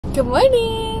Good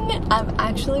morning! I'm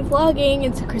actually vlogging.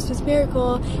 It's a Christmas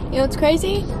miracle. You know what's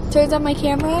crazy? Turns on my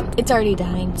camera, it's already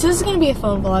dying. So this is gonna be a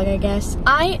phone vlog, I guess.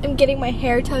 I am getting my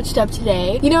hair touched up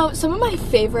today. You know, some of my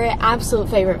favorite, absolute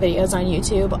favorite videos on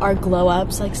YouTube are glow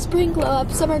ups, like spring glow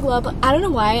up, summer glow up. I don't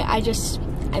know why,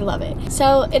 I love it.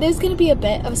 So it is gonna be a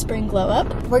bit of a spring glow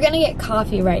up. We're gonna get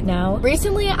coffee right now.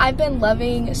 Recently, I've been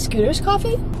loving Scooter's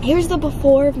coffee. Here's the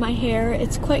before of my hair.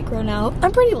 It's quite grown out.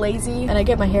 I'm pretty lazy and I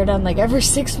get my hair done like every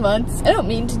 6 months. I don't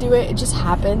mean to do it, it just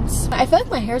happens. I feel like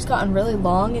my hair's gotten really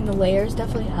long and the layers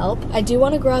definitely help. I do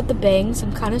wanna grow out the bangs.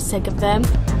 I'm kind of sick of them.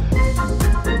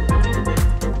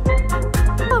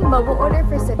 A mobile order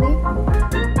for Sydney.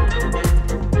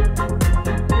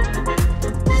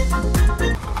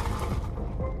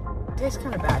 It's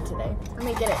kind of bad today. Let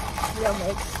me get it real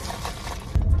mix.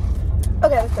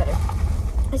 Okay, that's better.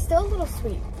 It's still a little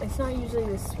sweet. It's not usually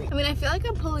this sweet. I mean, I feel like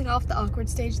I'm pulling off the awkward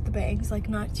stage with the bangs, like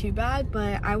not too bad,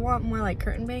 but I want more like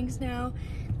curtain bangs now,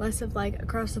 less of like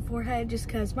across the forehead, just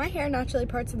because my hair naturally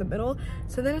parts in the middle,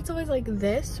 so then it's always like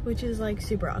this, which is like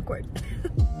super awkward.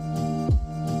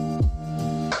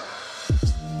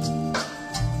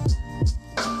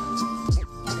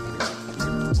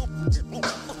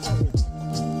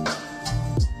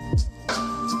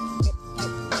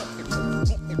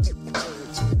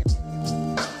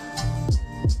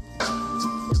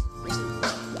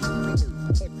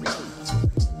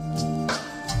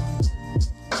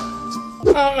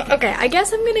 Okay, I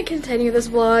guess I'm gonna continue this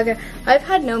vlog. I've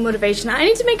had no motivation. I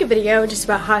need to make a video just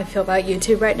about how I feel about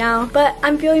YouTube right now, but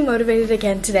I'm feeling motivated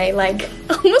again today, like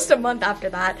almost a month after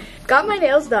that. Got my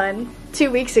nails done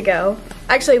 2 weeks ago.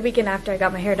 Actually, a weekend after I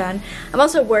got my hair done. I'm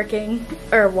also walking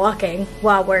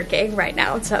while working right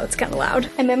now, so it's kind of loud.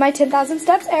 I'm in my 10,000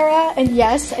 steps era, and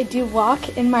yes, I do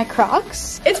walk in my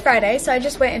Crocs. It's Friday, so I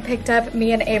just went and picked up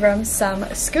me and Abram some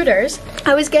Scooters. I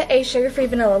always get a sugar-free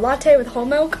vanilla latte with whole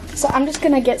milk, so I'm just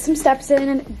gonna get some steps in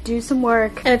and do some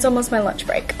work, and it's almost my lunch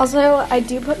break. Also, I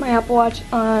do put my Apple Watch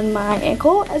on my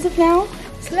ankle as of now.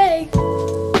 Slay!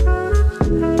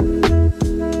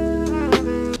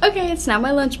 Okay, it's now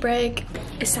my lunch break.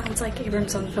 It sounds like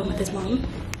Abram's on the phone with his mom.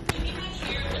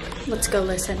 Let's go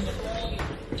listen.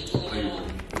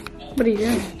 What are you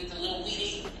doing?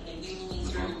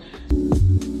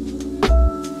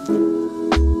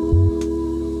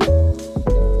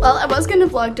 Well, I was gonna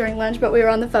vlog during lunch, but we were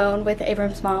on the phone with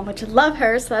Abram's mom, which I love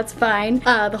her, so that's fine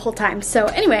the whole time. So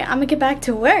anyway, I'm gonna get back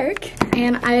to work,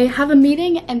 and I have a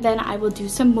meeting, and then I will do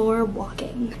some more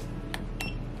walking.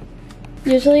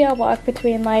 Usually I'll walk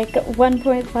between like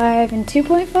 1.5 and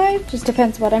 2.5, just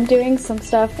depends what I'm doing. Some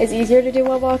stuff is easier to do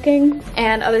while walking,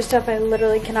 and other stuff I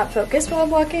literally cannot focus while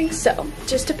walking, so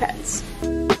just depends.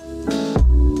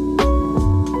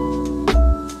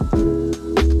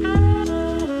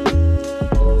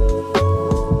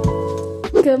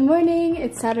 Good morning,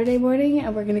 it's Saturday morning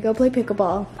and we're gonna go play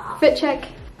pickleball. Fit check.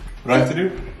 What do I have to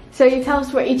do? So you tell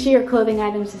us where each of your clothing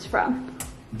items is from.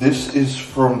 This is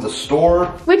from the store.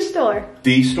 Which store?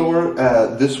 The store.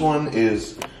 This one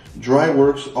is Dry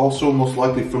Works, also most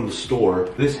likely from the store.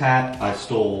 This hat I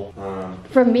stole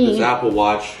from me. This Apple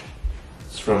Watch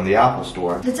is from the Apple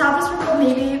store. The top is from Old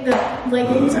Navy, the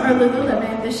leggings are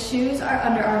Lululemon, the shoes are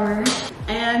Under Armour,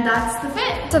 and that's the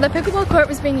fit. So the pickleball court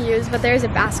was being used, but there's a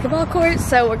basketball court,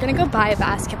 so we're gonna go buy a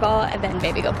basketball and then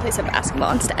maybe go play some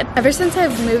basketball instead. Ever since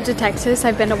I've moved to Texas,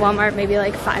 I've been to Walmart maybe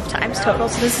like 5 times total,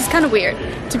 so this is kind of weird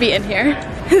to be in here.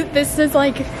 This is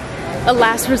like a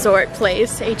last resort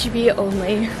place, HEB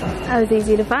only. That was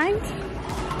easy to find.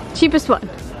 Cheapest one.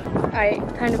 All right,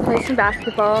 time to play some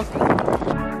basketball.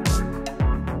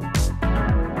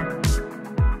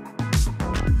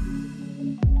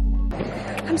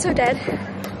 I'm so dead.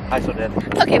 I'm so dead.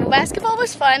 Okay, well, basketball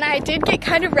was fun. I did get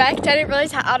kind of wrecked. I didn't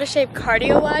realize how out of shape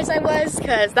cardio-wise I was,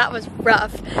 because that was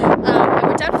rough. And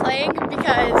we're done playing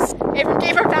because Abram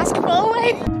gave our basketball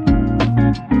away.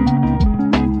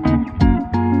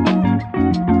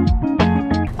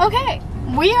 Okay,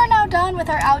 we are now done with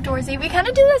our outdoorsy. We kind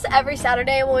of do this every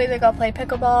Saturday. We'll either go play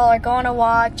pickleball or go on a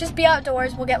walk, just be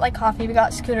outdoors. We'll get like coffee. We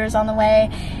got Scooters on the way.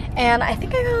 And I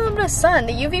think I got a little bit of sun.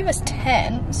 The UV was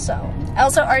 10, so. I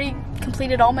also already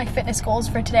completed all my fitness goals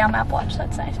for today on my Apple Watch, so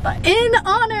that's nice. But in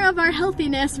honor of our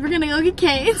healthiness, we're gonna go get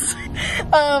Cane's.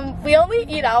 We only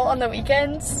eat out on the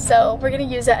weekends, so we're gonna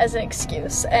use it as an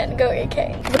excuse and go get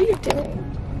Cane's. What are you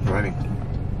doing? Driving.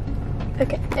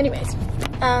 Okay, anyways.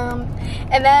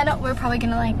 And then we're probably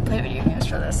gonna like play video games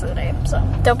for the rest of the day, so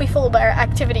don't be fooled by our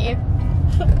activity.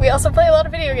 We also play a lot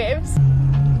of video games.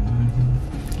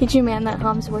 Did you man that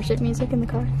hums worship music in the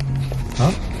car?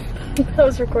 Huh? I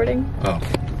was recording. Oh.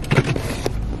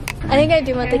 I think I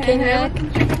do want the king milk.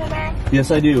 today?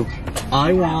 Yes, I do.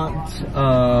 I want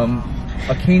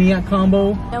a caniac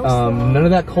combo. None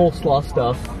of that coleslaw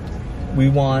stuff. We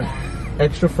want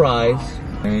extra fries.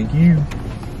 Thank you.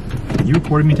 You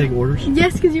recording me take orders?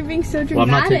 Yes, because you're being so dramatic. Well,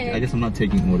 I'm not taking. I guess I'm not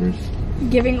taking orders.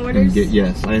 Giving orders?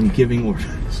 Yes, I am giving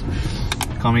orders.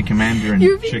 Call me Commander and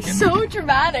You're being Chicken. so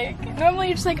dramatic. Normally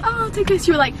you're just like, oh, I'll take this.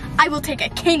 You're like, I will take a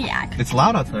caniac. It's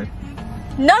loud outside.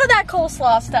 None of that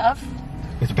coleslaw stuff.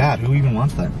 It's bad. Who even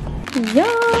wants that?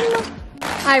 Yum.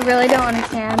 I really don't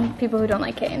understand people who don't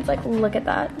like canes. Like, look at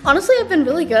that. Honestly, I've been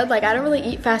really good. Like, I don't really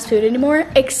eat fast food anymore,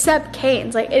 except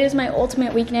canes. Like, it is my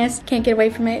ultimate weakness. Can't get away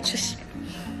from it. It's just,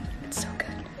 it's so good.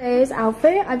 Today's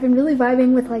outfit, I've been really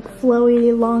vibing with like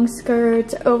flowy, long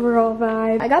skirts, overall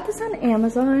vibe. I got this on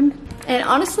Amazon. And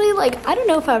honestly, like, I don't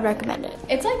know if I would recommend it.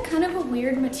 It's like kind of a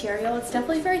weird material. It's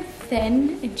definitely very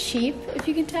thin and cheap, if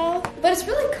you can tell. But it's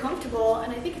really comfortable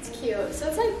and I think it's cute. So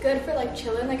it's like good for like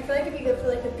chilling. Like I feel like it'd be good for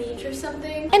like the beach or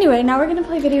something. Anyway, now we're gonna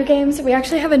play video games. We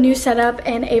actually have a new setup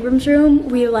in Abram's room.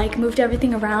 We like moved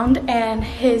everything around and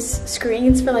his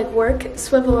screens for like work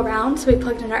swivel around. So we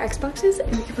plugged in our Xboxes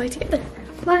and we can play together.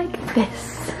 Like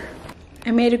this.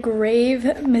 I made a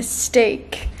grave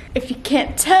mistake. If you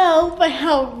can't tell by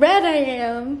how red I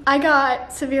am, I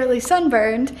got severely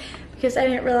sunburned because I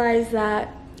didn't realize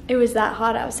that it was that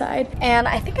hot outside. And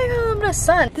I think I got a little bit of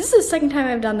sun. This is the second time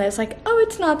I've done this. Like, oh,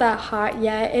 it's not that hot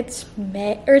yet. It's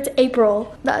May, or it's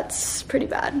April. That's pretty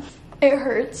bad. It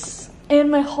hurts.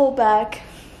 And my whole back.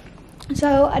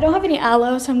 So I don't have any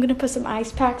aloe, so I'm gonna put some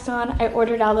ice packs on. I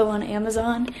ordered aloe on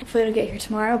Amazon. Hopefully it'll get here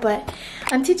tomorrow, but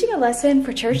I'm teaching a lesson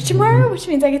for church tomorrow, which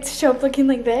means I get to show up looking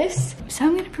like this. So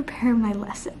I'm gonna prepare my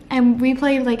lesson. And we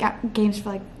played like games for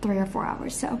like 3 or 4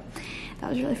 hours, so that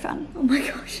was really fun. Oh my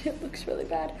gosh, it looks really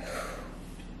bad.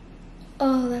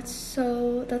 Oh, that's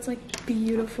like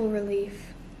beautiful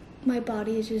relief. My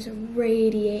body is just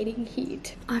radiating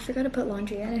heat. Oh, I forgot to put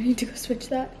laundry in. I need to go switch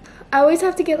that. I always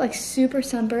have to get like super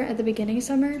sunburnt at the beginning of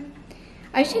summer.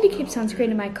 I just need to keep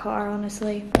sunscreen in my car,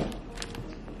 honestly.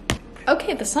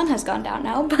 Okay, the sun has gone down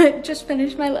now, but just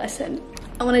finished my lesson.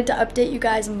 I wanted to update you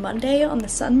guys Monday on the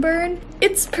sunburn.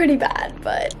 It's pretty bad,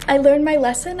 but I learned my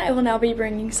lesson. I will now be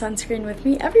bringing sunscreen with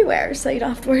me everywhere, so you don't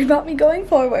have to worry about me going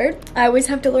forward. I always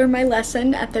have to learn my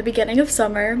lesson at the beginning of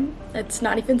summer. It's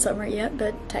not even summer yet,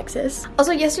 but Texas.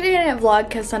 Also, yesterday I didn't vlog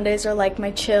because Sundays are like my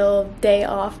chill day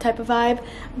off type of vibe,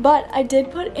 but I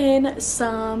did put in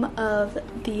some of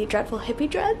the Dreadful Hippie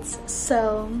dreads,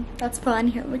 so that's fun.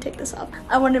 Here, let me take this off.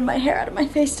 I wanted my hair out of my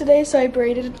face today, so I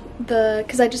braided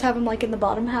because I just have them like in the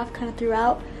bottom half kind of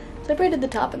throughout. So I braided the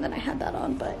top and then I had that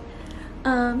on, but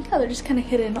yeah, they're just kind of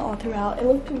hidden all throughout. It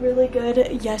looked really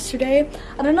good yesterday.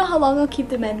 I don't know how long I'll keep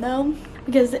them in though,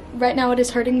 because right now it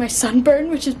is hurting my sunburn,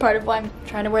 which is part of why I'm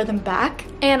trying to wear them back.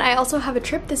 And I also have a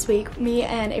trip this week. Me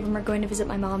and Abram are going to visit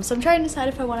my mom, so I'm trying to decide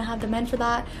if I want to have them in for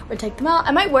that or take them out.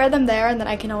 I might wear them there and then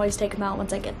I can always take them out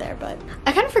once I get there, but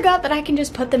I kind of forgot that I can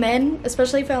just put them in,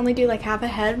 especially if I only do like half a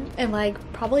head in like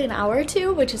probably an hour or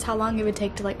two, which is how long it would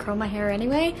take to like curl my hair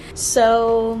anyway.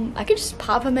 So I could just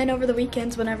pop them in over the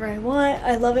weekends whenever I want.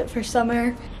 I love it for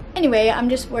summer. Anyway, I'm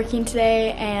just working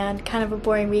today and kind of a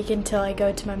boring week until I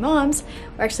go to my mom's.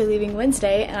 We're actually leaving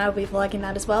Wednesday and I'll be vlogging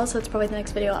that as well, so it's probably the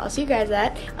next video I'll see you guys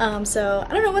at. So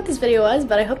I don't know what this video was,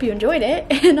 but I hope you enjoyed it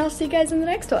and I'll see you guys in the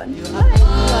next one.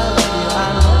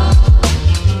 Bye!